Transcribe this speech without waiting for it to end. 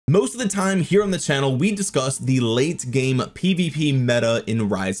Most of the time here on the channel we discuss the late game PvP meta in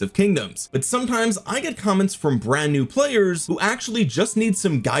Rise of Kingdoms, but sometimes I get comments from brand new players who actually just need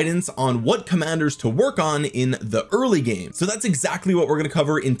some guidance on what commanders to work on in the early game. So that's exactly what we're going to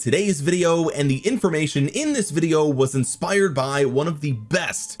cover in today's video, and the information in this video was inspired by one of the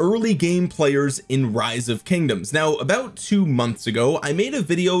best early game players in Rise of Kingdoms. Now, about 2 months ago I made a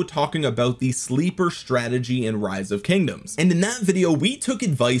video talking about the sleeper strategy in Rise of Kingdoms, and in that video we took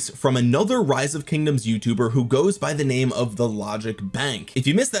advice from another Rise of Kingdoms YouTuber who goes by the name of the Logic Bank. If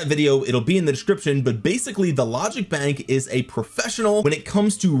you missed that video, it'll be in the description, but basically the Logic Bank is a professional when it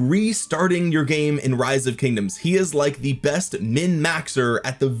comes to restarting your game in Rise of Kingdoms. He is like the best min-maxer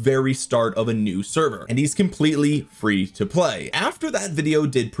at the very start of a new server, and he's completely free to play. After that video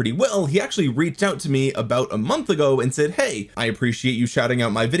did pretty well, he actually reached out to me about a month ago and said, hey, I appreciate you shouting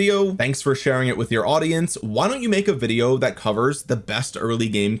out my video, thanks for sharing it with your audience, why don't you make a video that covers the best early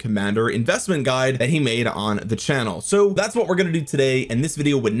game commander investment guide that he made on the channel. So that's what we're going to do today, and this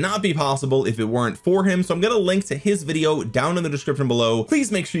video would not be possible if it weren't for him, so I'm going to link to his video down in the description below. Please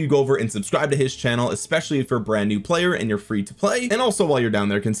make sure you go over and subscribe to his channel, especially if you're a brand new player and you're free to play, and also while you're down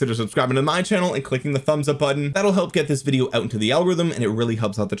there consider subscribing to my channel and clicking the thumbs up button. That'll help get this video out into the algorithm, and it really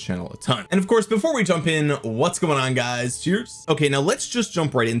helps out the channel a ton. And of course, before we jump in, what's going on, guys? Cheers. Okay, now let's just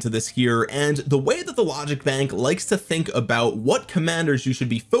jump right into this here, and the way that the Logic Bank likes to think about what commanders you should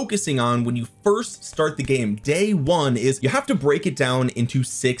be focusing on when you first start the game day one is you have to break it down into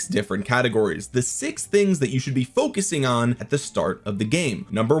 6 different categories. The 6 things that you should be focusing on at the start of the game.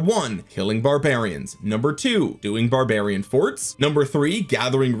 Number 1, killing barbarians. Number 2, doing barbarian forts. Number 3,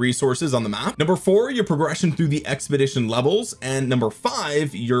 gathering resources on the map. Number 4, your progression through the expedition levels. And number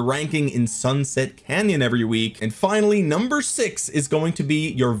 5, your ranking in Sunset Canyon every week. And finally, number 6 is going to be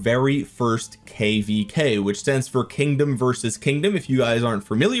your very first KvK, which stands for Kingdom versus Kingdom, if you guys aren't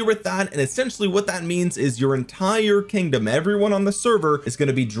familiar with that. And essentially what that means is your entire kingdom, everyone on the server, is going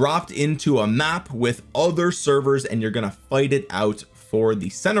to be dropped into a map with other servers, and you're going to fight it out for the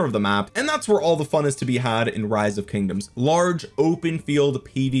center of the map. And that's where all the fun is to be had in Rise of Kingdoms. Large open field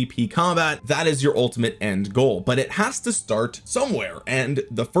PvP combat, that is your ultimate end goal, but it has to start somewhere, and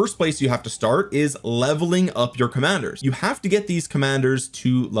the first place you have to start is leveling up your commanders. You have to get these commanders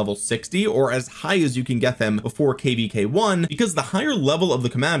to level 60 or as high as you can get them before KvK1, because the higher level of the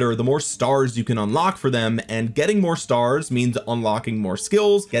commander, the more stars you can unlock for them, and getting more stars means unlocking more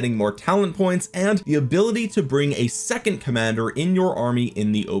skills, getting more talent points, and the ability to bring a second commander in your army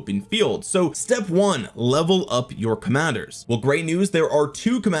in the open field. So step 1, level up your commanders. Well, great news, there are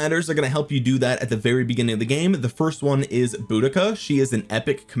 2 commanders that are going to help you do that at the very beginning of the game. The first one is Boudica. She is an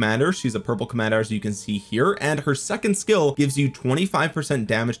epic commander. She's a purple commander, as you can see here, and her second skill gives you 25%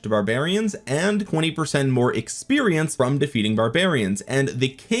 damage to barbarians and 20% more experience from defeating barbarians, and the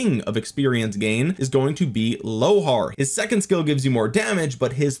king of experience gain is going to be Lohar. His second skill gives you more damage,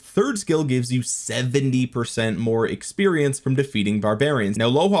 but his third skill gives you 70% more experience from defeating barbarians. Now,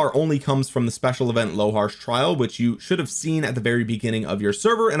 Lohar only comes from the special event Lohar's Trial, which you should have seen at the very beginning of your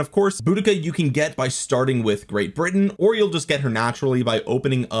server. And of course, Boudica you can get by starting with Great Britain, or you'll just get her naturally by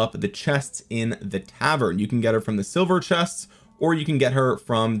opening up the chests in the tavern. You can get her from the silver chests, or you can get her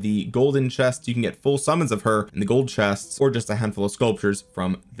from the golden chests. You can get full summons of her in the gold chests, or just a handful of sculptures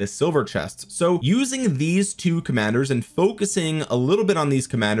from the silver chests. So using these 2 commanders and focusing a little bit on these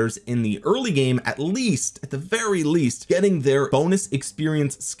commanders in the early game, at the very least getting their bonus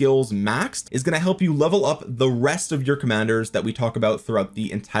experience skills maxed, is going to help you level up the rest of your commanders that we talk about throughout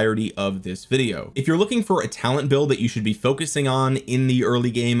the entirety of this video. If you're looking for a talent build that you should be focusing on in the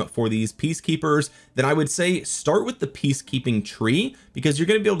early game for these peacekeepers, then I would say start with the peacekeeping tree, because you're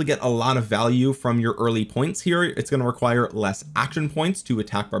going to be able to get a lot of value from your early points here. It's going to require less action points to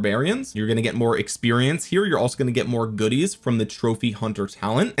attack barbarians. You're going to get more experience here. You're also going to get more goodies from the trophy hunter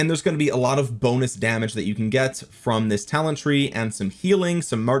talent, and there's going to be a lot of bonus damage that you can get from this talent tree, and some healing,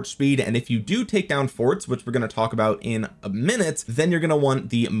 some march speed. And if you do take down forts, which we're going to talk about in a minute, then you're going to want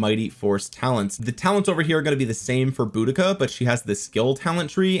the mighty force talents. The talents over here are going to be the same for Boudica, but she has the skill talent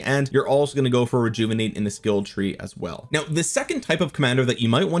tree, and you're also going to go for rejuvenate in the skill tree as well. Now, the second type of commander that you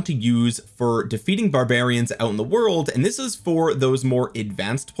might want to use for defeating barbarians out in the world, and this is for those more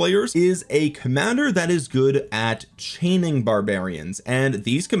advanced players, is a commander that is good at chaining barbarians. And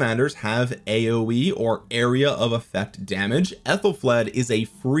these commanders have AoE, or area of effect damage. Ethelfled is a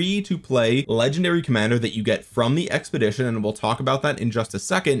free to play legendary commander that you get from the expedition, and we'll talk about that in just a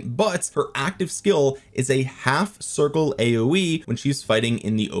second, but her active skill is a half circle AoE when she's fighting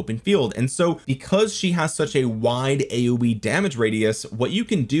in the open field. And so because she has such a wide AoE damage radius, curious, what you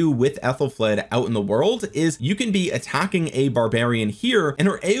can do with Ethelflaed out in the world is you can be attacking a barbarian here, and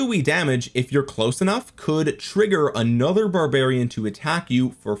her AoE damage, if you're close enough, could trigger another barbarian to attack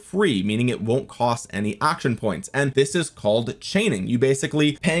you for free, meaning it won't cost any action points. And this is called chaining. You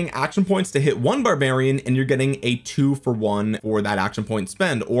basically paying action points to hit one barbarian, and you're getting a 2-for-1 for that action point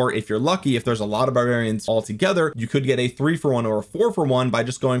spend. Or if you're lucky, if there's a lot of barbarians all together, you could get a 3-for-1 or a 4-for-1 by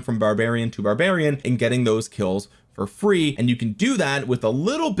just going from barbarian to barbarian and getting those kills for free. And you can do that with a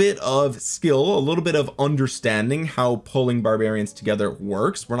little bit of skill, a little bit of understanding how pulling barbarians together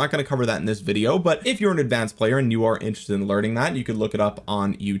works. We're not going to cover that in this video, but if you're an advanced player and you are interested in learning that, you could look it up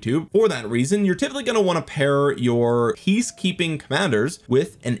on YouTube. For that reason, you're typically going to want to pair your peacekeeping commanders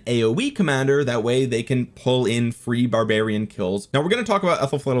with an AoE commander. That way they can pull in free barbarian kills. Now we're going to talk about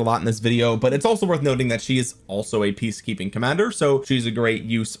Ethelflaed a lot in this video, but it's also worth noting that she is also a peacekeeping commander, so she's a great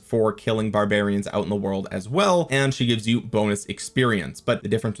use for killing barbarians out in the world as well, and she gives you bonus experience. But the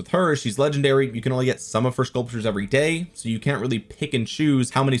difference with her is she's legendary. You can only get some of her sculptures every day, so you can't really pick and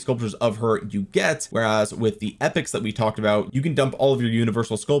choose how many sculptures of her you get, whereas with the epics that we talked about, you can dump all of your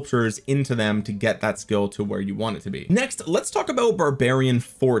universal sculptures into them to get that skill to where you want it to be. Next, let's talk about barbarian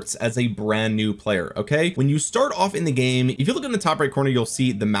forts as a brand new player. Okay, when you start off in the game, if you look in the top right corner, you'll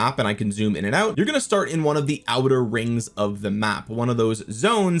see the map, and I can zoom in and out. You're going to start in one of the outer rings of the map, one of those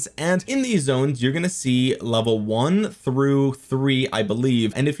zones, and in these zones you're going to see level 1 through 3, I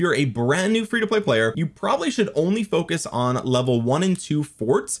believe. And if you're a brand new free-to-play player, you probably should only focus on level 1 and 2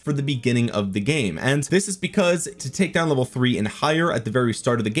 forts for the beginning of the game. And this is because to take down level 3 and higher at the very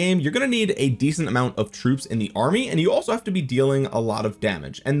start of the game, you're going to need a decent amount of troops in the army, and you also have to be dealing a lot of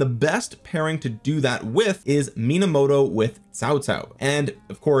damage. And the best pairing to do that with is Minamoto with Cao Cao. And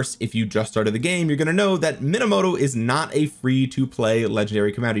of course, if you just started the game, you're going to know that Minamoto is not a free to play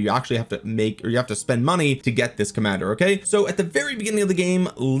legendary commander. You actually have to make, or you have to spend money to get this commander. Okay, so at the very beginning of the game,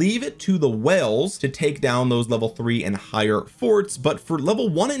 leave it to the whales to take down those level 3 and higher forts. But for level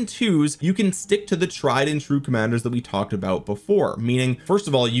 1 and 2s, you can stick to the tried and true commanders that we talked about before, meaning first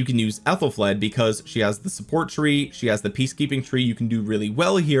of all, you can use Ethelflaed because she has the support tree, she has the peacekeeping tree. You can do really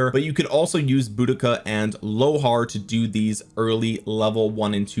well here, but you could also use Boudica and Lohar to do these early level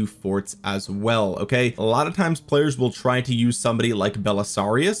 1 and 2 forts as well. Okay, a lot of times players will try to use somebody like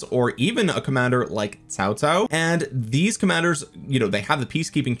Belisarius or even a commander like Cao Cao, and these commanders, you know, they have the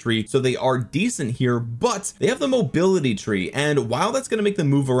peacekeeping tree, so they are decent here, but they have the mobility tree, and while that's going to make them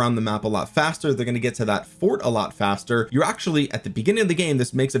move around the map a lot faster, they're going to get to that fort a lot faster. You're actually at the beginning of the game,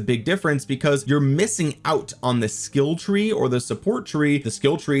 this makes a big difference because you're missing out on the skill tree or the support tree. The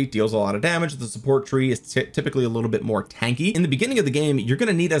skill tree deals a lot of damage, the support tree is typically a little bit more tanky. In the beginning of the game, you're going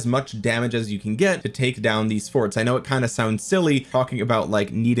to need as much damage as you can get to take down these forts. I know it kind of sounds silly talking about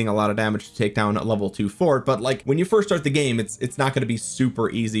like needing a lot of damage to take down a level 2 fort, but like when you first start the game, it's not going to be super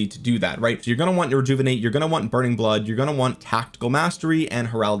easy to do that, right? So you're going to want to rejuvenate, you're going to want burning blood, you're going to want tactical mastery and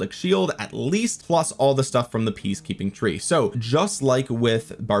heraldic shield at least, plus all the stuff from the peacekeeping tree. So just like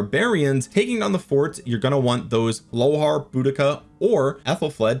with barbarians taking down the forts, you're going to want those Lohar, Boudica, or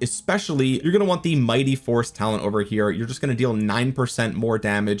Ethelflaed. Especially, you're going to want the mighty force talent over here. You're just going to deal 9% more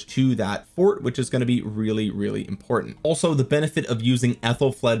damage to that fort, which is going to be really, really important. Also, the benefit of using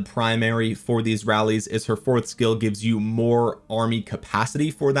Ethelflaed primary for these rallies is her 4th skill gives you more army capacity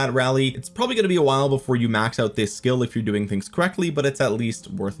for that rally. It's probably going to be a while before you max out this skill if you're doing things correctly, but it's at least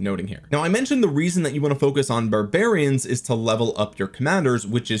worth noting here. Now, I mentioned the reason that you want to focus on barbarians is to level up your commanders,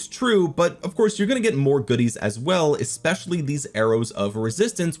 which is true, but of course you're going to get more goodies as well, especially these arrows of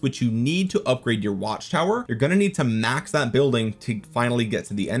resistance, which you need to upgrade your watchtower. You're going to need to max that building to finally get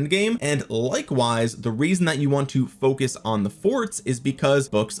to the end game. And likewise, the reason that you want to focus on the forts is because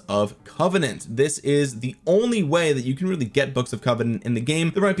Books of Covenant. This is the only way that you can really get Books of Covenant in the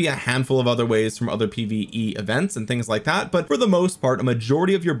game. There might be a handful of other ways from other PvE events and things like that, but for the most part, a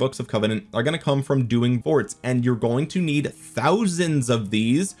majority of your Books of Covenant are going to come from doing forts, and you're going to need thousands of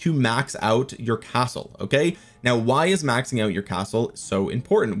these to max out your castle. Okay, now why is maxing out your castle so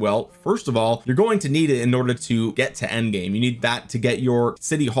important? Well, first of all, you're going to need it in order to get to end game. You need that to get your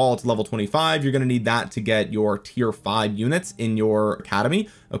city hall to level 25. You're going to need that to get your tier 5 units in your academy.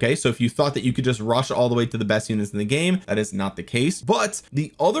 Okay, so if you thought that you could just rush all the way to the best units in the game, that is not the case. But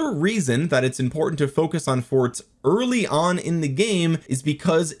the other reason that it's important to focus on forts early on in the game is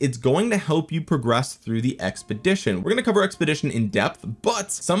because it's going to help you progress through the expedition. We're going to cover expedition in depth,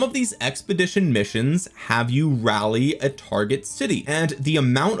 but some of these expedition missions have you rally a target city, and the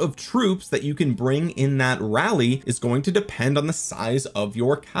amount of troops that you can bring in that rally is going to depend on the size of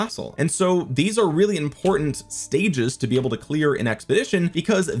your castle. And so these are really important stages to be able to clear in expedition,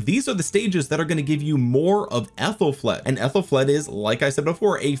 because these are the stages that are going to give you more of Ethelfled. And Ethelfled is, like I said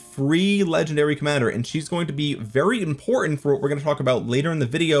before, a free legendary commander, and she's going to be very important for what we're going to talk about later in the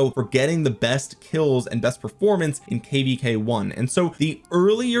video for getting the best kills and best performance in KvK1. And so the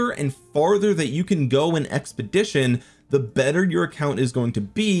earlier and farther that you can go in expedition, the better your account is going to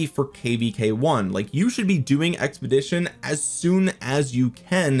be for KvK1. Like, you should be doing expedition as soon as you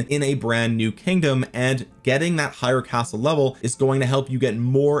can in a brand new kingdom, and getting that higher castle level is going to help you get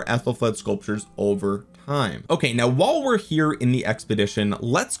more Ethelfled sculptures over time. Okay, now while we're here in the expedition,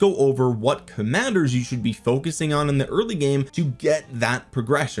 let's go over what commanders you should be focusing on in the early game to get that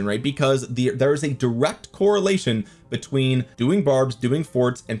progression, right? Because there is a direct correlation between doing barbs, doing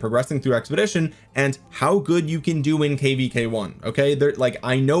forts, and progressing through expedition, and how good you can do in KvK1. Okay, they're like,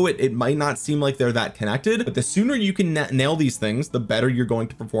 I know it might not seem like they're that connected, but the sooner you can nail these things, the better you're going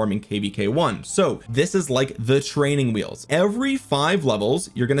to perform in KvK1. So this is like the training wheels. Every 5 levels,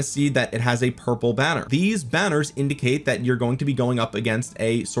 you're going to see that it has a purple banner. These banners indicate that you're going to be going up against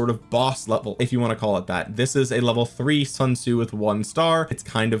a sort of boss level, if you want to call it that. This is a level 3 Sun Tzu with 1 star. It's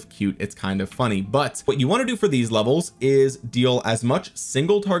kind of cute, it's kind of funny, but what you want to do for these levels is deal as much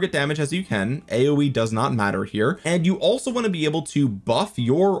single target damage as you can. AoE does not matter here, and you also want to be able to buff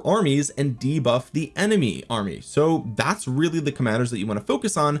your armies and debuff the enemy army. So that's really the commanders that you want to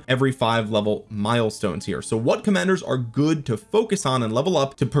focus on every 5 level milestones here. So what commanders are good to focus on and level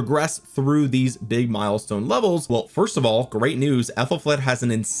up to progress through these big milestone levels? Well, first of all, great news, Ethelfled has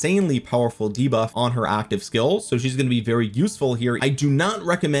an insanely powerful debuff on her active skill, so she's going to be very useful here. I do not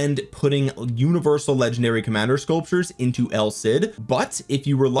recommend putting universal legendary commander sculptures into El Cid, but if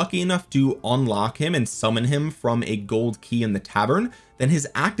you were lucky enough to unlock him and summon him from a gold key in the tavern, then his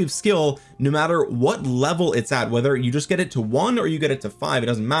active skill, no matter what level it's at, whether you just get it to 1 or you get it to 5, it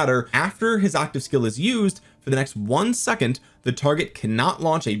doesn't matter. After his active skill is used, for the next 1 second, the target cannot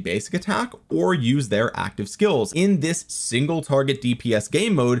launch a basic attack or use their active skills. In this single target DPS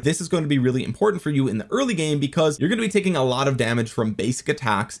game mode, this is going to be really important for you in the early game, because you're going to be taking a lot of damage from basic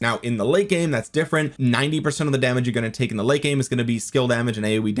attacks. Now in the late game, that's different. 90% of the damage you're going to take in the late game is going to be skill damage and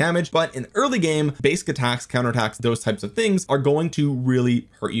AoE damage, but in the early game, basic attacks, counterattacks, those types of things are going to really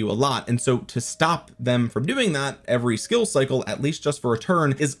hurt you a lot. And so to stop them from doing that every skill cycle, at least just for a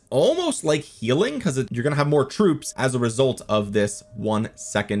turn, is almost like healing, because you're going to have more troops as a result of this 1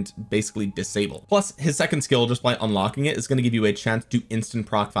 second basically disable. Plus his second skill, just by unlocking it, is going to give you a chance to instant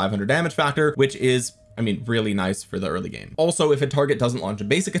proc 500 damage factor, which is, I mean, really nice for the early game. Also, if a target doesn't launch a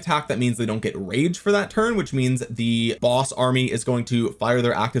basic attack, that means they don't get rage for that turn, which means the boss army is going to fire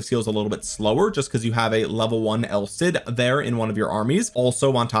their active skills a little bit slower, just because you have a level 1 El Cid there in one of your armies.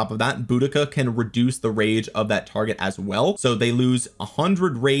 Also, on top of that, Boudica can reduce the rage of that target as well, so they lose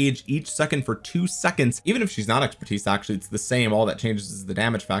 100 rage each second for 2 seconds. Even if she's not expertise, actually it's the same. All that changes is the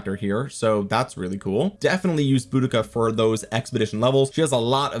damage factor here, so that's really cool. Definitely use Boudica for those expedition levels. She has a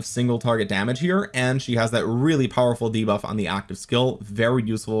lot of single target damage here, and she has that really powerful debuff on the active skill, very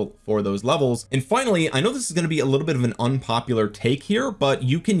useful for those levels. And finally, I know this is going to be a little bit of an unpopular take here, but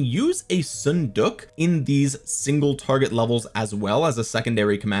you can use a Sunduk in these single target levels as well as a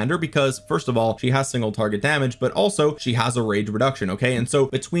secondary commander, because first of all, she has single target damage, but also she has a rage reduction. Okay, and so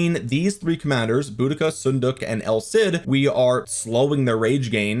between these 3 commanders, Boudica, Sunduk, and El Cid, we are slowing their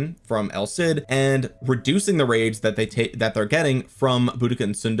rage gain from El Cid and reducing the rage that they're getting from Boudica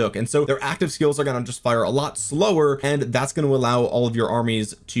and Sunduk. And so their active skills are going to just fire a lot slower, and that's going to allow all of your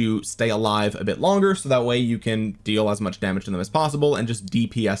armies to stay alive a bit longer, so that way you can deal as much damage to them as possible and just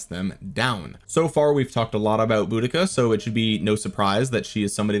DPS them down. So far we've talked a lot about Boudica, so it should be no surprise that she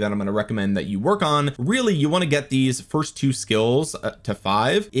is somebody that I'm going to recommend that you work on. Really, you want to get these first 2 skills to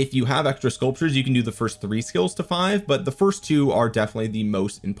 5. If you have extra sculptures, you can do the first 3 skills to 5, but the first 2 are definitely the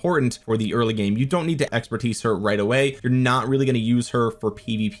most important for the early game. You don't need to expertise her right away. You're not really going to use her for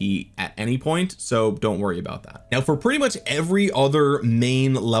PvP at any point, so don't worry about that. Now for pretty much every other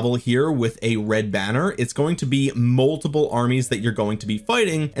main level here with a red banner, it's going to be multiple armies that you're going to be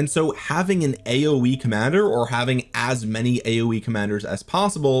fighting, and so having an AoE commander or having as many AoE commanders as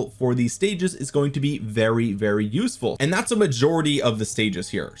possible for these stages is going to be very, very useful, and that's a majority of the stages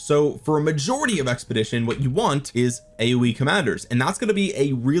here. So for a majority of expedition, what you want is AoE commanders, and that's going to be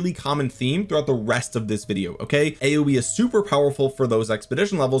a really common theme throughout the rest of this video. Okay, AoE is super powerful for those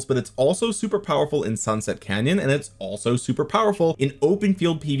expedition levels, but it's also super powerful powerful in Sunset Canyon, and it's also super powerful in open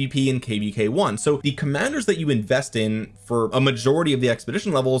field PvP and KvK1. So the commanders that you invest in for a majority of the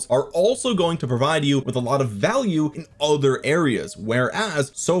expedition levels are also going to provide you with a lot of value in other areas,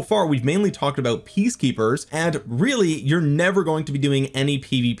 whereas so far we've mainly talked about peacekeepers, and really you're never going to be doing any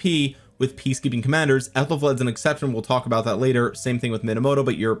PvP with peacekeeping commanders. Ethelflaed's an exception, we'll talk about that later. Same thing with Minamoto,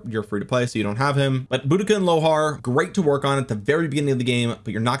 but you're free to play, so you don't have him. But Boudica and Lohar, great to work on at the very beginning of the game,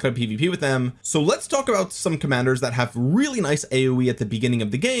 but you're not going to PvP with them. So let's talk about some commanders that have really nice AoE at the beginning of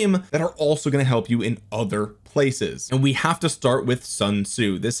the game that are also going to help you in other places, and we have to start with Sun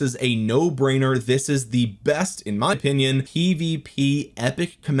Tzu. This is a no-brainer. This is the best, in my opinion, PvP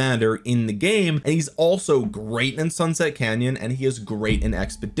epic commander in the game, and he's also great in Sunset Canyon, and he is great in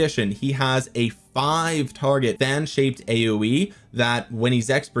Expedition. He has a 5 target fan-shaped AoE that when he's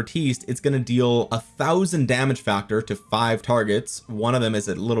expertised, it's going to deal 1,000 damage factor to 5 targets. One of them is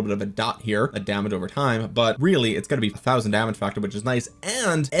a little bit of a dot here, a damage over time, but really it's going to be 1,000 damage factor, which is nice.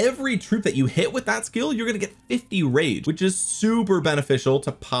 And every troop that you hit with that skill, you're going to get 50 rage, which is super beneficial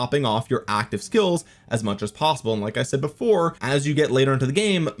to popping off your active skills as much as possible. And like I said before, as you get later into the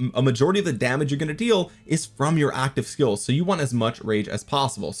game, a majority of the damage you're going to deal is from your active skills, so you want as much rage as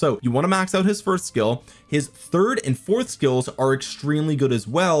possible. So you want to max out his first skill. His third and fourth skills are extremely good as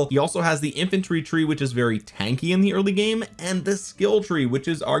well. He also has the infantry tree, which is very tanky in the early game, and the skill tree, which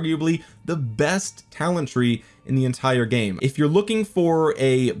is arguably the best talent tree in the entire game. If you're looking for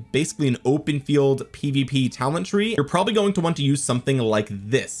basically an open field PvP talent tree, you're probably going to want to use something like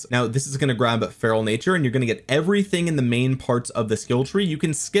this. Now this is going to grab feral nature, and you're going to get everything in the main parts of the skill tree. You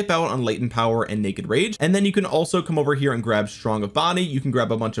can skip out on latent power and naked rage, and then you can also come over here and grab strong of body. You can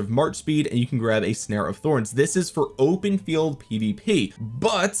grab a bunch of march speed, and you can grab a snare of thorns. This is for open field PvP,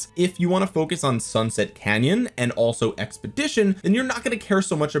 but if you want to focus on Sunset Canyon and also Expedition, then you're not going to care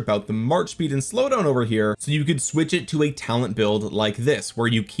so much about the march speed and slowdown over here. So you could switch it to a talent build like this, where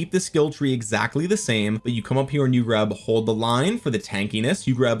you keep the skill tree exactly the same, but you come up here and you grab hold the line for the tankiness.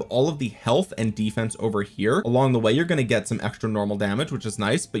 You grab all of the health and defense over here. Along the way, you're going to get some extra normal damage, which is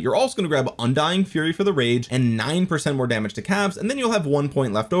nice, but you're also going to grab Undying Fury for the rage and 9% more damage to cabs, and then you'll have 1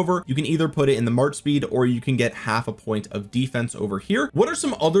 point left over. You can either put it in the march speed, or you can get half a point of defense over here. What are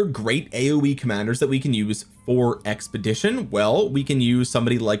some other great AoE commanders that we can use for Expedition? Well, we can use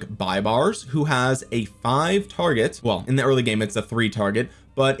somebody like Baibars, who has a 5 target. Well, in the early game it's a 3 target,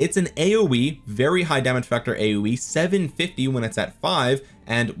 but it's an AoE, very high damage factor AoE, 750 when it's at 5,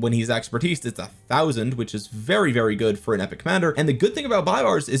 and when he's expertise it's 1,000, which is very, very good for an epic commander. And the good thing about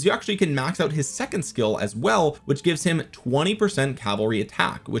Baibars is you actually can max out his second skill as well, which gives him 20% cavalry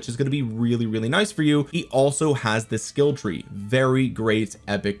attack, which is going to be really, really nice for you. He also has the skill tree, very great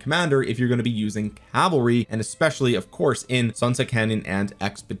epic commander if you're going to be using cavalry, and especially of course in Sunset Canyon and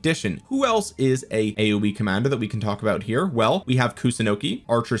Expedition. Who else is a AoE commander that we can talk about here? Well, we have Kusunoki,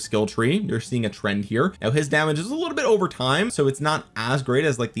 archer skill tree. You're seeing a trend here. Now his damage is a little bit over time, so it's not as great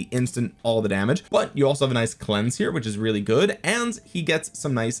as like the instant all the damage, but you also have a nice cleanse here, which is really good, and he gets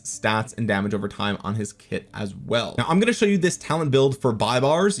some nice stats and damage over time on his kit as well. Now I'm going to show you this talent build for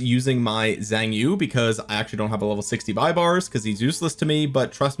Baibars using my Zhang Yu, because I actually don't have a level 60 Baibars because he's useless to me,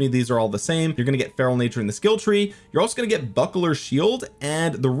 but trust me, these are all the same. You're going to get feral nature in the skill tree. You're also going to get buckler shield,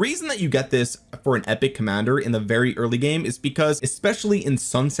 and the reason that you get this for an epic commander in the very early game is because, especially in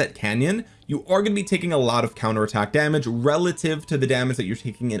Sunset Canyon, you are going to be taking a lot of counterattack damage relative to the damage that you're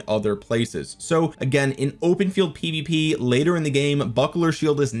taking in other places. So again, in open field PvP later in the game, buckler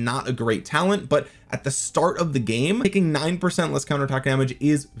shield is not a great talent, but at the start of the game, taking 9% less counterattack damage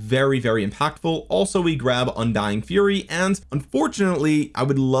is very, very impactful. Also, we grab Undying Fury, and unfortunately I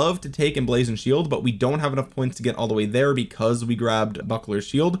would love to take Emblazoned Shield, but we don't have enough points to get all the way there because we grabbed buckler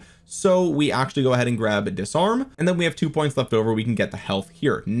shield. So we actually go ahead and grab disarm, and then we have 2 points left over. We can get the health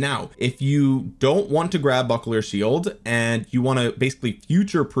here. Now if you don't want to grab buckler shield and you want to basically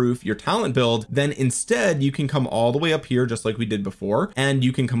future proof your talent build, then instead you can come all the way up here just like we did before, and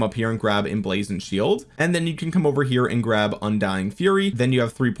you can come up here and grab Emblazoned Shield, and then you can come over here and grab Undying Fury. Then you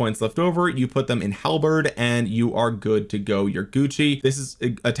have 3 points left over. You put them in halberd and you are good to go. You're Gucci. This is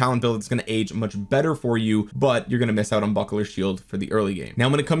a talent build that's going to age much better for you, but you're going to miss out on buckler shield for the early game. Now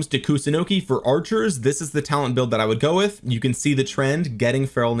when it comes to Kusunoki for archers, this is the talent build that I would go with. You can see the trend. Getting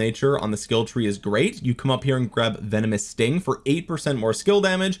feral nature on the skill tree is great. You come up here and grab venomous sting for 8% more skill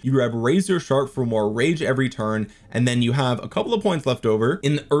damage. You grab razor sharp for more rage every turn, and then you have a couple of points left over.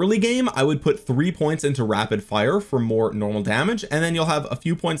 In the early game, I would put 3 points into rapid fire for more normal damage, and then you'll have a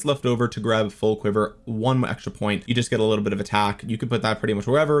few points left over to grab full quiver, 1 extra point. You just get a little bit of attack. You could put that pretty much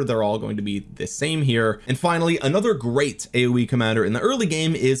wherever. They're all going to be the same here. And finally, another great AoE commander in the early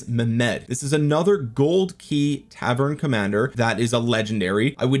game is Mehmed. This is another gold key tavern commander that is a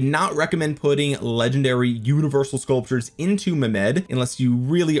legendary. I would not recommend putting legendary universal sculptures into Mehmed unless you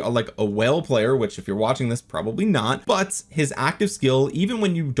really are like a whale player, which if you're watching this, probably not. But his active skill, even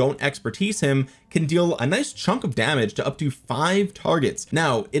when you don't expertise him, can deal a nice chunk of damage to up to 5 targets.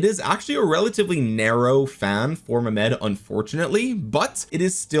 Now, it is actually a relatively narrow fan for Mehmed, unfortunately, but it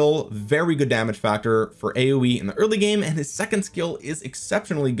is still very good damage factor for AoE in the early game, and his second skill is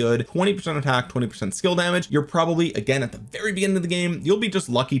exceptionally good. 20% attack, 20% skill damage. You're probably, again, at the very beginning of the game, you'll be just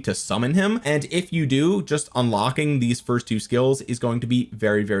lucky to summon him, and if you do, just unlocking these first 2 skills is going to be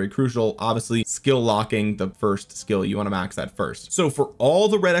very, very crucial. Obviously, skill locking the first skill, you want to max that first. So for all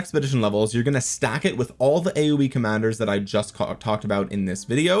the red expedition levels, you're going to stack it with all the AoE commanders that I just talked about in this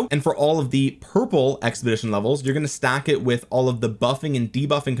video, and for all of the purple expedition levels, you're going to stack it with all of the buffing and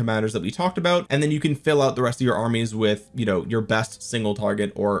debuffing commanders that we talked about, and then you can fill out the rest of your armies with, you know, your best single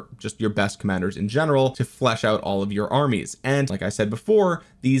target or just your best commanders in general to flesh out all of your armies. And like I said before,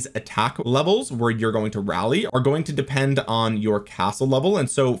 these attack levels where you're going to rally are going to depend on your castle level, and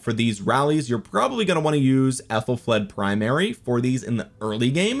so for these rallies, you're probably going to want to use Ethelfled primary for these in the early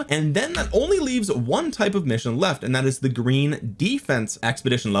game, and then that only leaves one type of mission left, and that is the green defense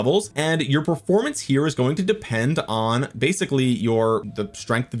expedition levels. And your performance here is going to depend on basically the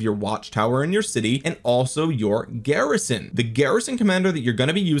strength of your watchtower in your city, and also your garrison. The garrison commander that you're going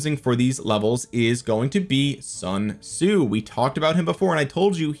to be using for these levels is going to be Sun Tzu. We talked about him before, and I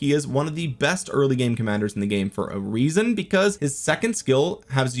told you he is one of the best early game commanders in the game for a reason, because his second skill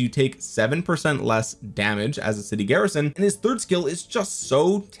has you take 7% less damage as a city garrison, and his third skill is just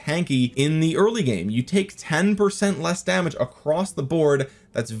so tanky in the early game. You take 10% less damage across the board.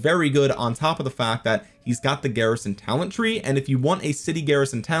 That's very good, on top of the fact that he's got the garrison talent tree, and if you want a city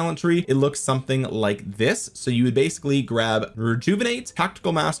garrison talent tree, it looks something like this. So you would basically grab rejuvenate,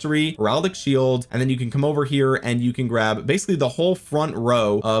 tactical mastery, heraldic shield, and then you can come over here and you can grab basically the whole front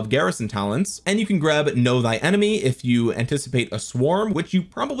row of garrison talents, and you can grab know thy enemy if you anticipate a swarm, which you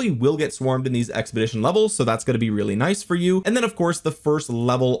probably will get swarmed in these expedition levels, so that's going to be really nice for you. And then of course the first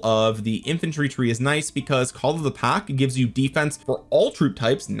level of the infantry tree is nice because Call of the Pack gives you defense for all troop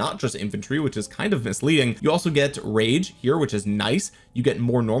types, not just infantry, which is kind of misleading. You also get rage here, which is nice. You get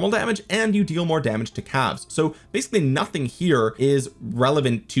more normal damage and you deal more damage to calves. So basically nothing here is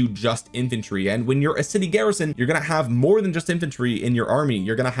relevant to just infantry. And when you're a city garrison, you're going to have more than just infantry in your army.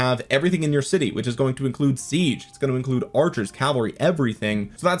 You're going to have everything in your city, which is going to include siege. It's going to include archers, cavalry,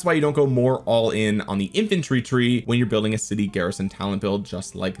 everything. So that's why you don't go more all in on the infantry tree when you're building a city garrison talent build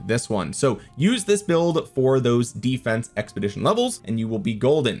just like this one. So use this build for those defense expedition levels and you will be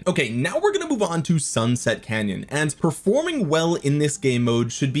golden. Okay, now we're going to move on to Sunset Canyon, and performing well in this game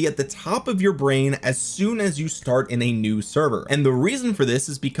mode should be at the top of your brain as soon as you start in a new server. And the reason for this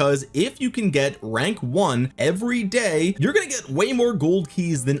is because if you can get rank 1 every day, you're going to get way more gold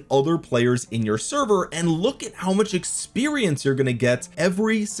keys than other players in your server. And look at how much experience you're going to get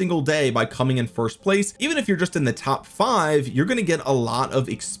every single day by coming in first place. Even if you're just in the top 5, you're going to get a lot of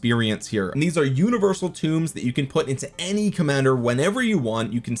experience here. And these are universal tombs that you can put into any commander whenever you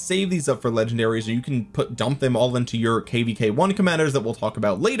want. You can save these up for legendaries, or you can dump them all into your KvK1 commanders that we'll talk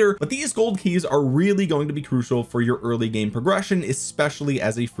about later. But these gold keys are really going to be crucial for your early game progression, especially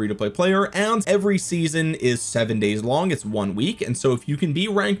as a free-to-play player. And every season is 7 days long, it's 1 week, and so if you can be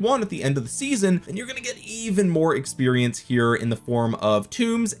rank 1 at the end of the season, then you're going to get even more experience here in the form of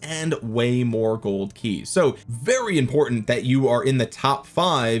tombs and way more gold keys. So very important that you are in the top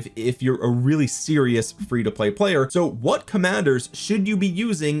 5 if you're a really serious free-to-play player. So what commanders should you be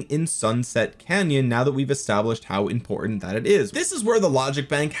using in Sunset Canyon now that we've established how important that it is? This is where the Logic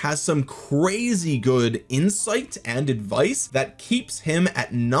Bank has some crazy good insight and advice that keeps him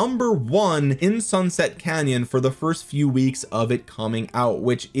at number 1 in Sunset Canyon for the first few weeks of it coming out,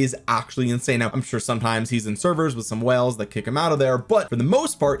 which is actually insane. Now I'm sure sometimes he's in servers with some whales that kick him out of there, but for the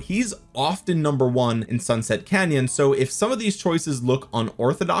most part he's often number 1 in Sunset Canyon. So if some of these choices look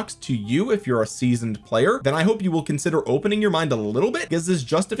unorthodox to you, if you're a seasoned player, then I hope you will consider opening your mind a little bit, because his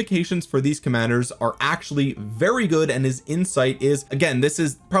justifications for these commanders commanders are actually very good, and his insight is, again, this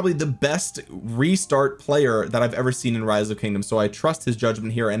is probably the best restart player that I've ever seen in Rise of Kingdoms, so I trust his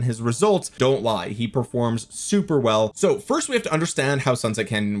judgment here, and his results don't lie. He performs super well. So first we have to understand how Sunset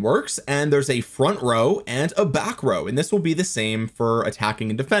Canyon works, and there's a front row and a back row, and this will be the same for attacking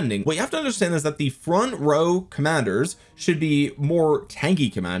and defending. What you have to understand is that the front row commanders should be more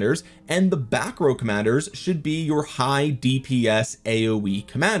tanky commanders, and the back row commanders should be your high DPS AoE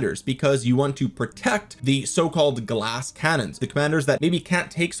commanders, because you want to protect the so-called glass cannons, the commanders that maybe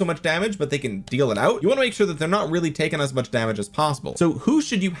can't take so much damage but they can deal it out. You want to make sure that they're not really taking as much damage as possible. So who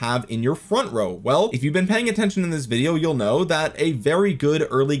should you have in your front row? Well, if you've been paying attention in this video, you'll know that a very good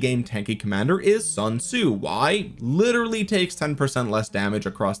early game tanky commander is Sun Tzu. Why? Literally takes 10% less damage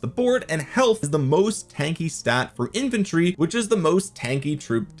across the board, and health is the most tanky stat for infantry, which is the most tanky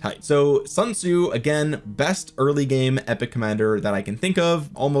troop type. So Sun Tzu, again, best early game epic commander that I can think of,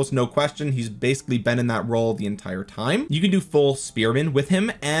 almost no question. He's basically been in that role the entire time. You can do full spearman with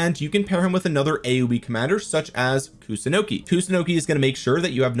him, and you can pair him with another AoE commander such as Kusunoki. Kusunoki is going to make sure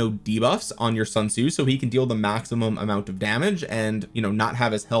that you have no debuffs on your Sun Tzu, so he can deal the maximum amount of damage and, you know, not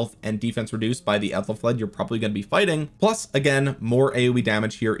have his health and defense reduced by the Ethelfled you're probably going to be fighting. Plus, again, more AoE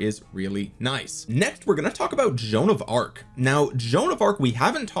damage here is really nice. Next, we're going to talk about Joan of Arc. Now, Joan of Arc we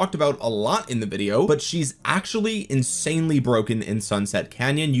haven't talked about a lot in the video, but she's actually insanely broken in Sunset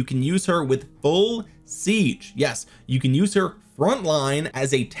Canyon. You can use her with full siege. Yes, you can use her front line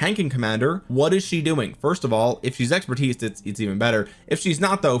as a tanking commander. What is she doing? First of all, if she's expertise, it's even better. If she's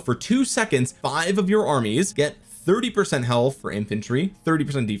not though, for 2 seconds 5 of your armies get 30% health for infantry,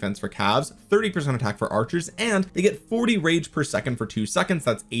 30% defense for calves, 30% attack for archers, and they get 40 rage per second for 2 seconds.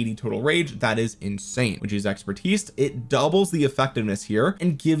 That's 80 total rage. That is insane. When you use expertise, it doubles the effectiveness here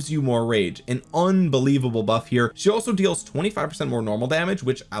and gives you more rage. An unbelievable buff here. She also deals 25% more normal damage,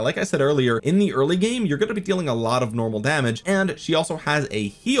 which, like I said earlier, in the early game you're going to be dealing a lot of normal damage, and she also has a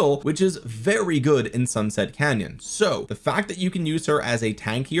heal, which is very good in Sunset Canyon. So the fact that you can use her as a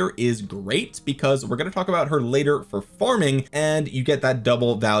tank here is great, because we're going to talk about her later for farming, and you get that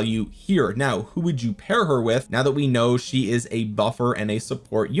double value here. Now, who would you pair her with now that we know she is a buffer and a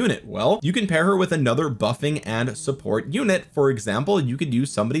support unit? Well, you can pair her with another buffing and support unit. For example, you could use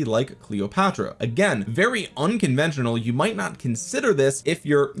somebody like Cleopatra. Again, very unconventional. You might not consider this if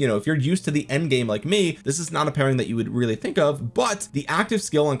you're, you know, if you're used to the end game like me. This is not a pairing that you would really think of, but the active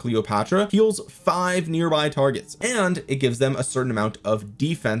skill on Cleopatra heals 5 nearby targets, and it gives them a certain amount of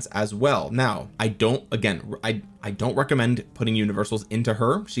defense as well. Now, I don't recommend putting universals into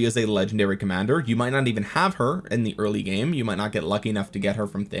her. She is a legendary commander. You might not even have her in the early game. You might not get lucky enough to get her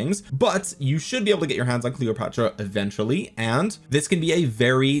from things, but you should be able to get your hands on Cleopatra eventually, and this can be a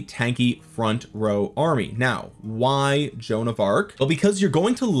very tanky front row army. Now, why Joan of Arc? Well, because you're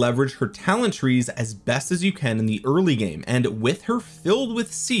going to leverage her talent trees as best as you can in the early game, and with her filled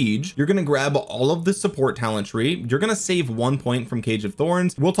with siege, you're going to grab all of the support talent tree. You're going to save 1 point from Cage of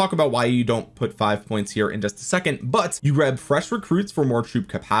Thorns. We'll talk about why you don't put 5 points here in just a second, but you grab fresh recruits for more troop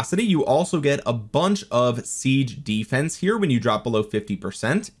capacity. You also get a bunch of siege defense here when you drop below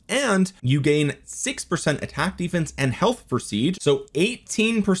 50%, and you gain 6% attack defense and health for siege. So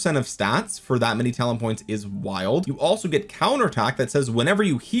 18% of stats for that many talent points is wild. You also get counterattack that says whenever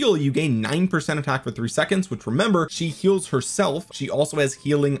you heal, you gain 9% attack for 3 seconds, which, remember, she heals herself. She also has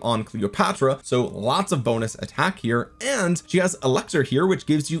healing on Cleopatra, so lots of bonus attack here, and she has elixir here, which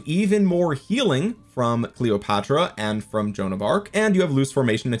gives you even more healing from Cleopatra and from Joan of Arc, and you have loose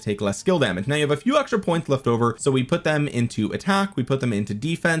formation to take less skill damage. Now you have a few extra points left over, so we put them into attack, we put them into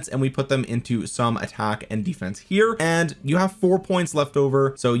defense, and we put them into some attack and defense here, and you have 4 points left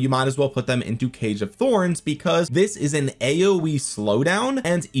over, so you might as well put them into Cage of Thorns, because this is an AoE slowdown,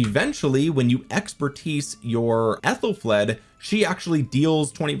 and eventually when you expertise your Ethelfled, she actually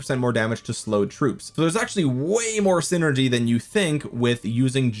deals 20% more damage to slowed troops. So there's actually way more synergy than you think with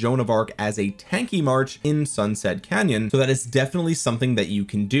using Joan of Arc as a tanky march in Sunset Canyon. So that is definitely something that you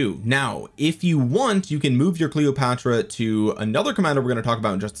can do. Now, if you want, you can move your Cleopatra to another commander we're going to talk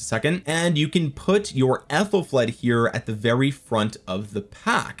about in just a second, and you can put your Ethelfled here at the very front of the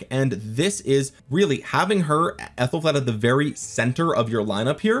pack. And this is really having her Ethelfled at the very center of your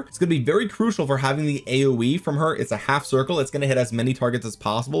lineup here. It's going to be very crucial for having the AoE from her. It's a half circle. It's it's going to hit as many targets as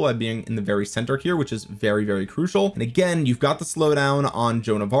possible by being in the very center here, which is very, very crucial. And again, you've got the slowdown on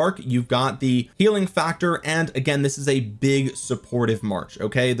Joan of Arc, you've got the healing factor, and again, this is a big supportive march.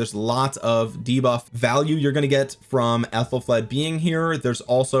 Okay, there's lots of debuff value you're going to get from Ethelfled being here. There's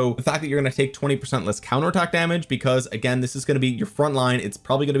also the fact that you're going to take 20% less counterattack damage, because again, this is going to be your front line. It's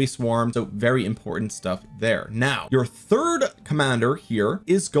probably going to be swarmed, so very important stuff there. Now your third commander here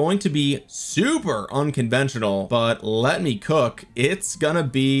is going to be super unconventional, but let me cook. It's gonna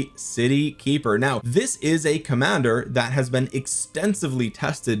be City Keeper. Now this is a commander that has been extensively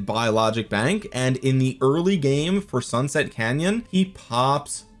tested by Logic Bank, and in the early game for Sunset Canyon, he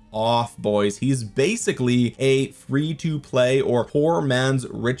pops off, boys. He's basically a free to play or poor man's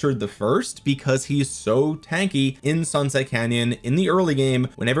Richard the First, because he's so tanky in Sunset Canyon in the early game.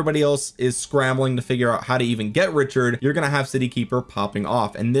 When everybody else is scrambling to figure out how to even get Richard, you're gonna have City Keeper popping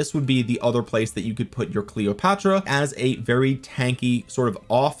off, and this would be the other place that you could put your Cleopatra as a very tanky sort of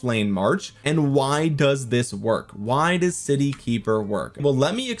off lane march. And why does this work? Why does City Keeper work? Well,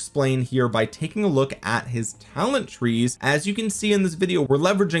 let me explain here by taking a look at his talent trees. As you can see in this video, we're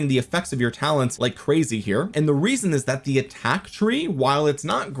leveraging the effects of your talents like crazy here, and the reason is that the attack tree, while it's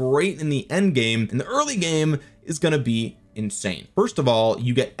not great in the end game, in the early game is going to be insane. First of all,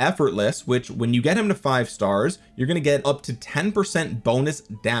 you get effortless, which when you get him to 5 stars, you're going to get up to 10% bonus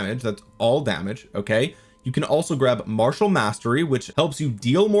damage. That's all damage. Okay, you can also grab Martial Mastery, which helps you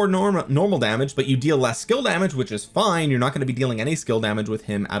deal more normal damage, but you deal less skill damage, which is fine. You're not going to be dealing any skill damage with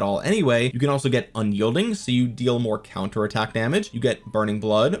him at all anyway. You can also get Unyielding, so you deal more counterattack damage. You get Burning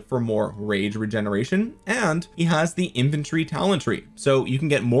Blood for more rage regeneration, and he has the infantry talent tree, so you can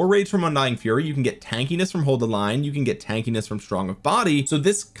get more rage from Undying Fury, you can get tankiness from Hold the Line, you can get tankiness from Strong of Body. So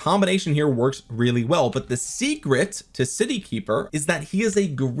this combination here works really well. But the secret to City Keeper is that he is a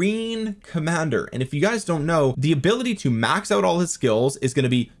green commander, and if you guys don't know, the ability to max out all his skills is going to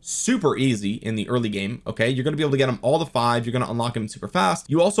be super easy in the early game. Okay, you're going to be able to get him all the 5, you're going to unlock him super fast.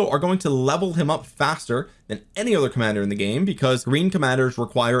 You also are going to level him up faster than any other commander in the game, because green commanders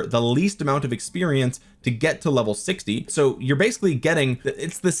require the least amount of experience to get to level 60. So you're basically getting,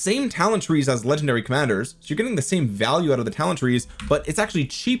 it's the same talent trees as legendary commanders, so you're getting the same value out of the talent trees, but it's actually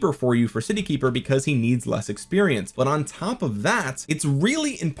cheaper for you for City Keeper because he needs less experience. But on top of that, it's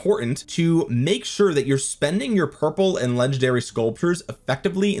really important to make sure that you're spending your purple and legendary sculptures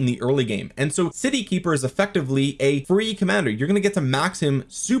effectively in the early game. And so City Keeper is effectively a free commander. You're going to get to max him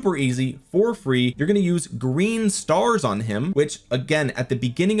super easy for free. You're going to use green stars on him, which again, at the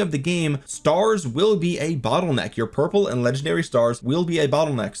beginning of the game, stars will be a bottleneck. Your purple and legendary stars will be a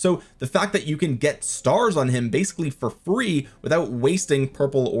bottleneck. So the fact that you can get stars on him basically for free without wasting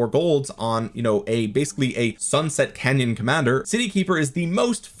purple or golds on, you know, basically a Sunset Canyon commander, City Keeper is the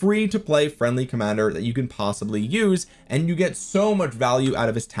most free to play friendly commander that you can possibly use, and you get so much value out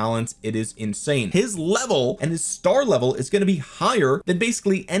of his talents. It is insane. His level and his star level is going to be higher than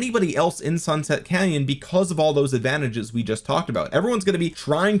basically anybody else in Sunset Canyon because of all those advantages we just talked about. Everyone's going to be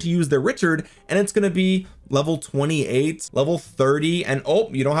trying to use their Richard, and it's going to be level 28, level 30, and oh,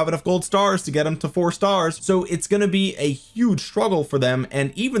 you don't have enough gold stars to get him to 4 stars. So it's going to be a huge struggle for them.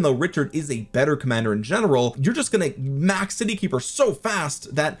 And even though Richard is a better commander in general, you're just going to max City Keeper so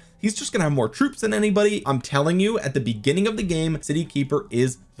fast that he's just gonna have more troops than anybody. I'm telling you, at the beginning of the game, City Keeper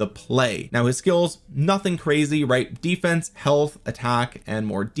is the play. Now his skills, nothing crazy, right? Defense, health, attack, and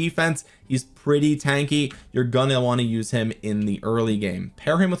more defense. He's pretty tanky. You're gonna want to use him in the early game.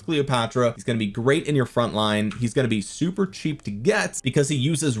 Pair him with Cleopatra. He's gonna be great in your front line. He's gonna be super cheap to get because he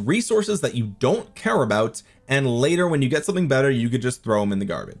uses resources that you don't care about, and later when you get something better, you could just throw them in the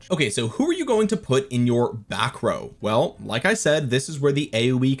garbage. Okay, so who are you going to put in your back row? Well, like I said, this is where the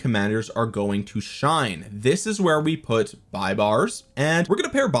AoE commanders are going to shine. This is where we put Baibars, and we're going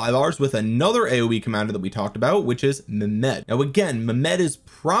to pair Baibars with another AoE commander that we talked about, which is Mehmed. Now again, Mehmed is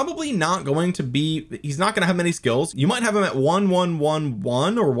probably not going to be, he's not going to have many skills. You might have him at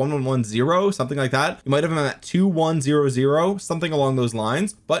 1111 or 1110, something like that. You might have him at 2100, something along those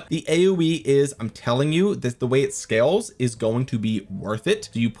lines. But the AoE is, I'm telling you, this, the way it scales is going to be worth it.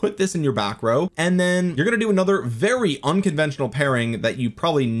 So you put this in your back row, and then you're going to do another very unconventional pairing that you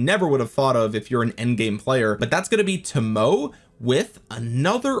probably never would have thought of if you're an endgame player, but that's going to be Timo with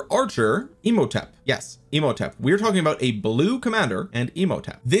another archer, Imhotep. Yes, Imhotep. We're talking about a blue commander and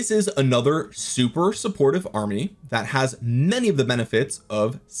Imhotep. This is another super supportive army that has many of the benefits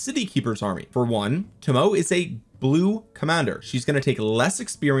of City Keeper's army. For one, Timo is a blue commander. She's going to take less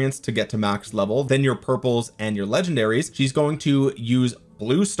experience to get to max level than your purples and your legendaries. She's going to use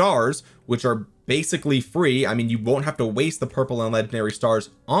blue stars, which are basically free. I mean, you won't have to waste the purple and legendary stars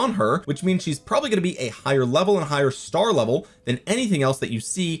on her, which means she's probably going to be a higher level and higher star level than anything else that you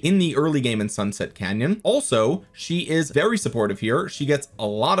see in the early game in Sunset Canyon. Also, she is very supportive here. She gets a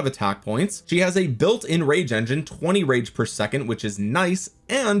lot of attack points. She has a built-in rage engine, 20 rage per second, which is nice.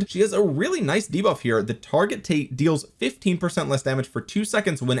 And she has a really nice debuff here. The target deals 15% less damage for 2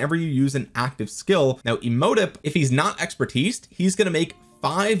 seconds whenever you use an active skill. Now Emotip, if he's not expertised, he's going to make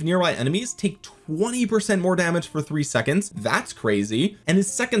 5 nearby enemies take 20% more damage for 3 seconds. That's crazy. And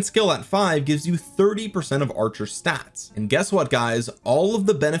his second skill at 5 gives you 30% of archer stats. And guess what, guys? All of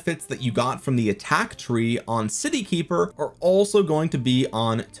the benefits that you got from the attack tree on City Keeper are also going to be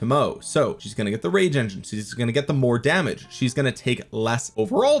on Tomo. So she's going to get the rage engine. She's going to get the more damage. She's going to take less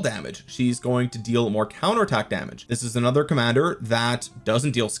overall damage. She's going to deal more counterattack damage. This is another commander that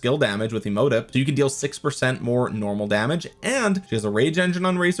doesn't deal skill damage with Emotip, so you can deal 6% more normal damage. And she has a rage engine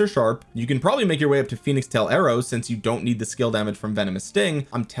on Razor Sharp. You can probably make your way up to Phoenix Tail Arrows since you don't need the skill damage from Venomous Sting.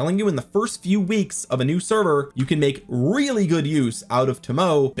 I'm telling you, in the first few weeks of a new server, you can make really good use out of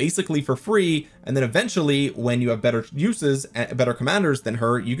Tomo basically for free, and then eventually when you have better uses and better commanders than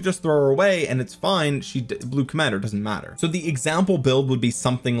her, you can just throw her away and it's fine. She's a blue commander, doesn't matter. So the example build would be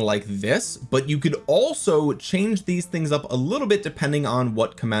something like this, but you could also change these things up a little bit depending on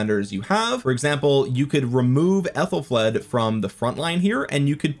what commanders you have. For example, you could remove Ethelfled from the front line here and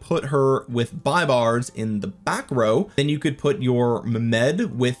you could put her with Baibars in the back row. Then you could put your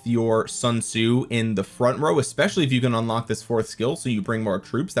Mehmed with your Sun Tzu in the front row, especially if you can unlock this 4th skill so you bring more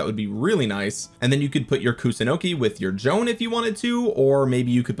troops. That would be really nice. And then you could put your Kusunoki with your Joan if you wanted to, or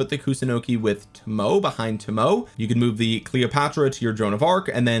maybe you could put the Kusunoki with Tomo behind Tomo. You could move the Cleopatra to your Joan of Arc,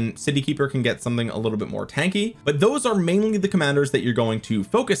 and then City Keeper can get something a little bit more tanky. But those are mainly the commanders that you're going to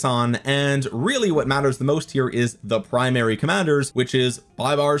focus on, and really what matters the most here is the primary commanders, which is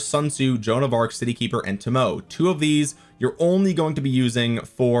Baibars, Sun Tzu, Joan of Arc, City Keeper, and Tomo. 2 of these you're only going to be using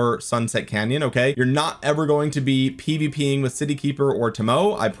for Sunset Canyon. Okay, you're not ever going to be PvPing with City Keeper or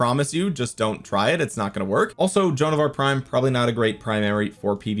Tomo. I promise you, just don't try it. It's not going to work. Also, Joan of Arc Prime, probably not a great primary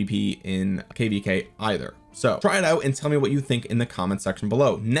for PvP in KvK either. So try it out and tell me what you think in the comment section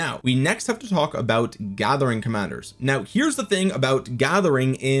below. Now we next have to talk about gathering commanders. Now here's the thing about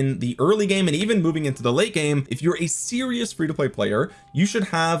gathering in the early game and even moving into the late game. If you're a serious free-to-play player, you should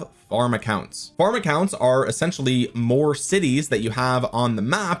have farm accounts. Farm accounts are essentially more cities that you have on the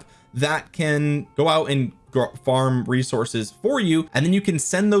map that can go out and farm resources for you, and then you can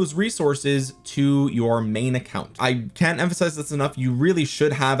send those resources to your main account. I can't emphasize this enough. You really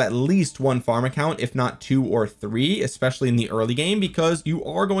should have at least 1 farm account, if not 2 or 3, especially in the early game, because you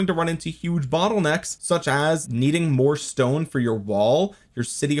are going to run into huge bottlenecks such as needing more stone for your wall, your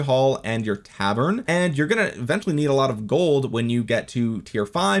city hall, and your tavern. And you're going to eventually need a lot of gold when you get to tier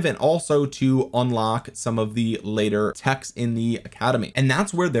 5 and also to unlock some of the later techs in the academy. And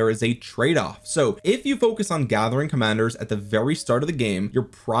that's where there is a trade-off. So if you focus on gathering commanders at the very start of the game, you're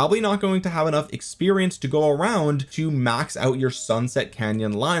probably not going to have enough experience to go around to max out your Sunset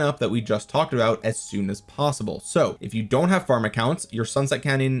Canyon lineup that we just talked about as soon as possible. So if you don't have farm accounts, your Sunset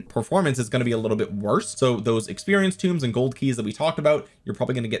Canyon performance is going to be a little bit worse. So those experience tombs and gold keys that we talked about, you're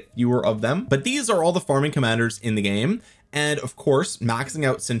probably going to get fewer of them. But these are all the farming commanders in the game. And of course, maxing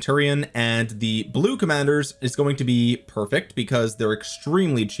out Centurion and the blue commanders is going to be perfect because they're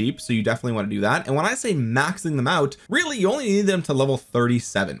extremely cheap. So you definitely want to do that. And when I say maxing them out, really, you only need them to level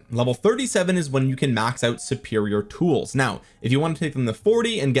 37. Level 37 is when you can max out superior tools. Now, if you want to take them to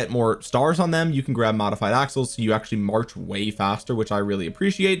 40 and get more stars on them, you can grab modified axles. So you actually march way faster, which I really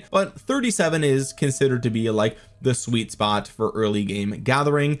appreciate. But 37 is considered to be like the sweet spot for early game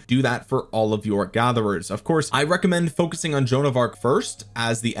gathering. Do that for all of your gatherers. Of course, I recommend focusing on Joan of Arc first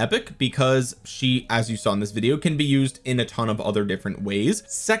as the epic because she, as you saw in this video, can be used in a ton of other different ways.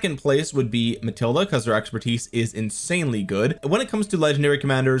 Second place would be Matilda because her expertise is insanely good. When it comes to legendary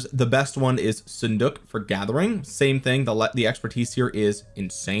commanders, the best one is Sunduk for gathering. Same thing, the expertise here is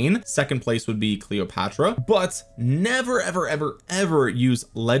insane. Second place would be Cleopatra, but never ever use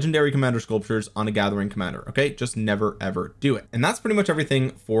legendary commander sculptures on a gathering commander. Okay, just never ever do it. And that's pretty much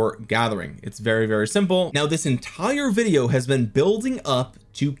everything for gathering. It's very simple. Now this entire video has been building up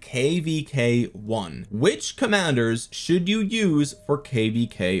to KvK1. Which commanders should you use for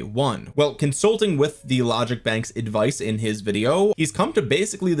KvK1? Well, consulting with the Logic Bank's advice in his video, he's come to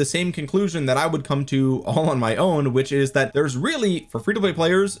basically the same conclusion that I would come to all on my own, which is that there's really, for free-to-play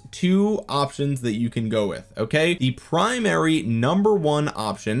players, 2 options that you can go with. Okay, the primary #1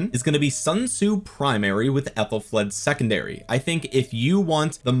 option is going to be Sun Tzu primary with Ethelfled secondary. I think if you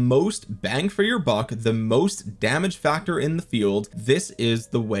want the most bang for your buck, the most damage factor in the field, this is is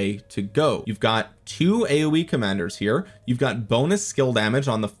the way to go. You've got 2 AoE commanders here. You've got bonus skill damage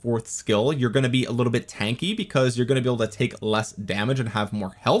on the 4th skill. You're going to be a little bit tanky because you're going to be able to take less damage and have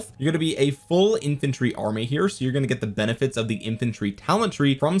more health. You're going to be a full infantry army here, so you're going to get the benefits of the infantry talent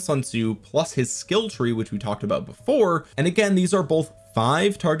tree from Sun Tzu plus his skill tree, which we talked about before. And again, these are both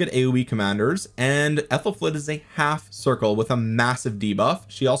 5 target AoE commanders, and Ethelfled is a half circle with a massive debuff.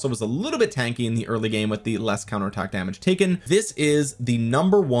 She also was a little bit tanky in the early game with the less counterattack damage taken. This is the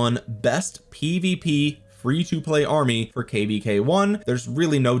 #1 best PvP free to play army for KvK1. There's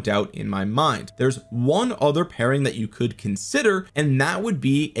really no doubt in my mind. There's one other pairing that you could consider, and that would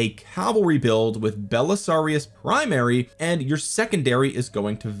be a cavalry build with Belisarius primary, and your secondary is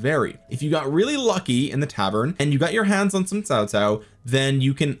going to vary. If you got really lucky in the tavern and you got your hands on some Cao Cao, then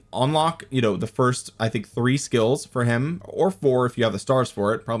you can unlock, you know, the first, I think 3 skills for him, or 4 if you have the stars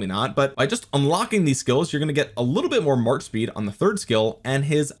for it, probably not. But by just unlocking these skills, you're going to get a little bit more march speed on the 3rd skill, and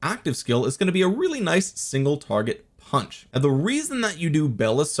his active skill is going to be a really nice single target punch. Now, the reason that you do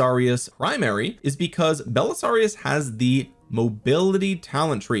Belisarius primary is because Belisarius has the mobility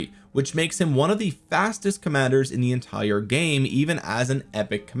talent tree, which makes him one of the fastest commanders in the entire game, even as an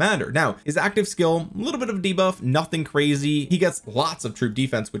epic commander. Now, his active skill, a little bit of a debuff, nothing crazy. He gets lots of troop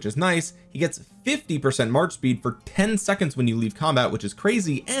defense, which is nice. He gets 50% march speed for 10 seconds when you leave combat, which is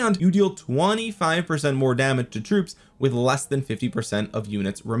crazy, and you deal 25% more damage to troops with less than 50% of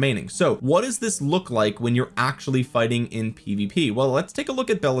units remaining. So what does this look like when you're actually fighting in PvP? Well, let's take a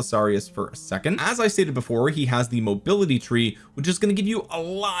look at Belisarius for a second. As I stated before, he has the mobility tree, which is going to give you a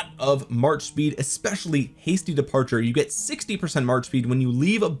lot of march speed, especially hasty departure. You get 60% march speed when you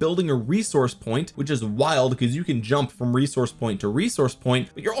leave a building or resource point, which is wild because you can jump from resource point to resource point,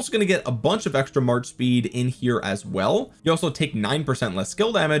 but you're also going to get a bunch of extra march speed in here as well. You also take 9% less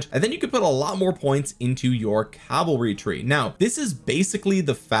skill damage, and then you can put a lot more points into your cavalry tree. Now, this is basically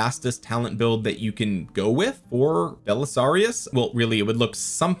the fastest talent build that you can go with for Belisarius. Well, really, it would look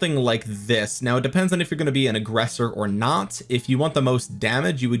something like this. Now, it depends on if you're going to be an aggressor or not. If you want the most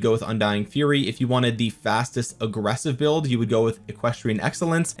damage, you would go with Undying Fury. If you wanted the fastest aggressive build, you would go with Equestrian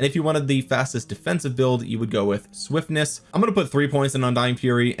Excellence. And if you wanted the fastest defensive build, you would go with Swiftness. I'm going to put 3 points in Undying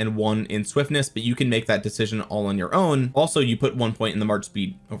Fury and 1 in Swiftness, but you can make that decision all on your own. Also, you put 1 point in the march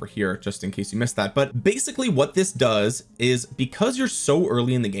speed over here, just in case you missed that. But basically what this does is, because you're so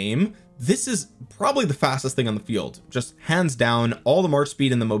early in the game, this is probably the fastest thing on the field, just hands down. All the march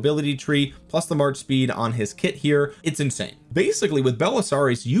speed in the mobility tree plus the march speed on his kit here, it's insane. Basically with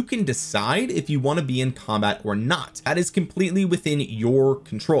Belisarius, you can decide if you want to be in combat or not. That is completely within your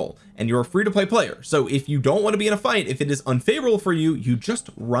control, and you're a free to play player. So if you don't want to be in a fight, if it is unfavorable for you, you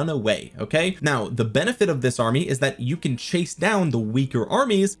just run away. Okay, now the benefit of this army is that you can chase down the weaker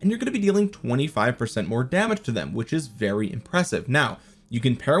armies, and you're going to be dealing 25% more damage to them, which is very impressive. Now, you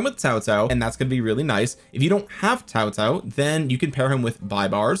can pair him with Cao Cao, and that's going to be really nice. If you don't have Cao Cao, then you can pair him with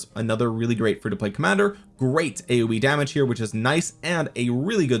Baibars, another really great free to play commander. Great AoE damage here, which is nice, and a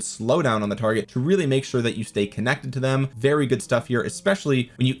really good slowdown on the target to really make sure that you stay connected to them. Very good stuff here,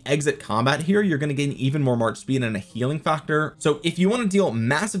 especially when you exit combat here. You're going to gain even more march speed and a healing factor. So if you want to deal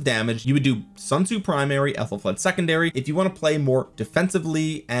massive damage, you would do Sun Tzu primary, Ethelfled secondary. If you want to play more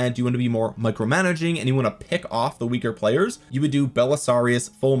defensively and you want to be more micromanaging and you want to pick off the weaker players, you would do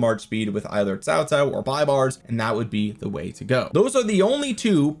Belisarius full march speed with either Cao Cao or Baibars, and that would be the way to go. Those are the only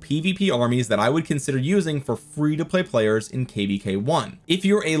 2 PvP armies that I would consider using for free to play players in KvK1. If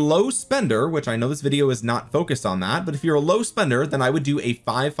you're a low spender, which I know this video is not focused on that, but if you're a low spender, then I would do a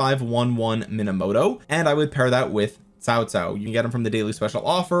 5511 Minamoto, and I would pair that with Cao Cao. You can get them from the daily special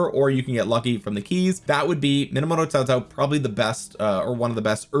offer, or you can get lucky from the keys. That would be Minamoto Cao Cao, probably the best or one of the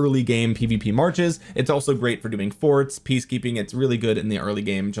best early game PvP marches. It's also great for doing forts, peacekeeping. It's really good in the early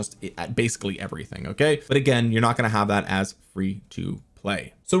game, just at basically everything. Okay, but again, you're not going to have that as free to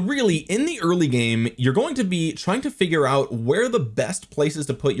play. So really in the early game, you're going to be trying to figure out where the best places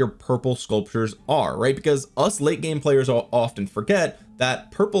to put your purple sculptures are, right? Because us late game players often forget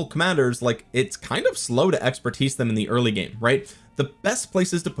that purple commanders, like, it's kind of slow to expertise them in the early game, right? The best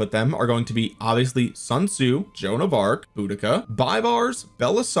places to put them are going to be obviously Sun Tzu, Joan of Arc, Boudica, Baibars,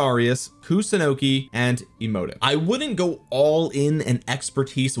 Belisarius, Kusunoki, and Emotive. I wouldn't go all in and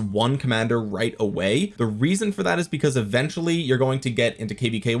expertise one commander right away. The reason for that is because eventually you're going to get into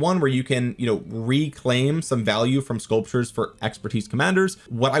KvK1 where you can, you know, reclaim some value from sculptures for expertise commanders.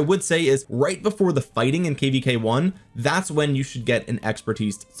 What I would say is right before the fighting in KvK1, that's when you should get an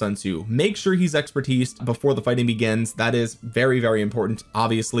expertise Sun Tzu. Make sure he's expertised before the fighting begins. That is very, very very important,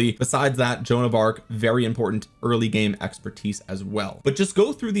 obviously. Besides that, Joan of Arc, very important early game expertise as well. But just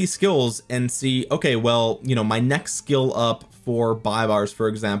go through these skills and see, okay, well, you know, my next skill up for Baibars, for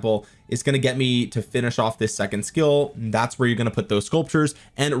example, is going to get me to finish off this second skill. That's where you're going to put those sculptures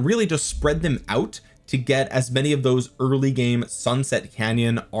and really just spread them out to get as many of those early game Sunset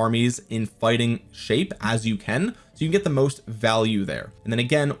Canyon armies in fighting shape as you can, so you can get the most value there. And then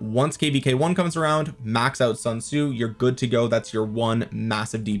again, once KvK1 comes around, max out Sun Tzu, you're good to go. That's your one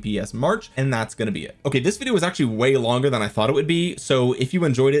massive DPS march, and that's going to be it. Okay, this video was actually way longer than I thought it would be, so if you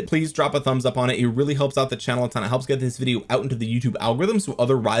enjoyed it, please drop a thumbs up on it. It really helps out the channel a ton. It helps get this video out into the YouTube algorithm so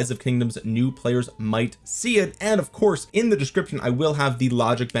other Rise of Kingdoms new players might see it. And of course, in the description I will have the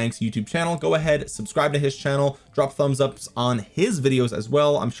Logic Bank's YouTube channel. Go ahead, subscribe to his channel, drop thumbs ups on his videos as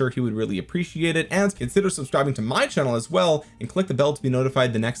well. I'm sure he would really appreciate it, and consider subscribing to my channel as well, and click the bell to be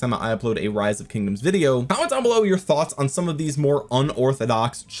notified the next time I upload a Rise of Kingdoms video. Comment down below your thoughts on some of these more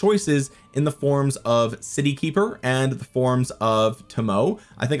unorthodox choices in the forms of City Keeper and the forms of Tomo.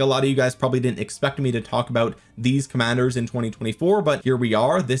 I think a lot of you guys probably didn't expect me to talk about these commanders in 2024, but here we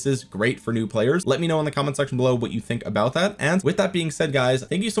are. This is great for new players. Let me know in the comment section below what you think about that. And with that being said, guys,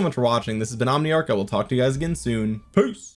 thank you so much for watching. This has been Omniarch. I will talk to you guys again soon. Peace.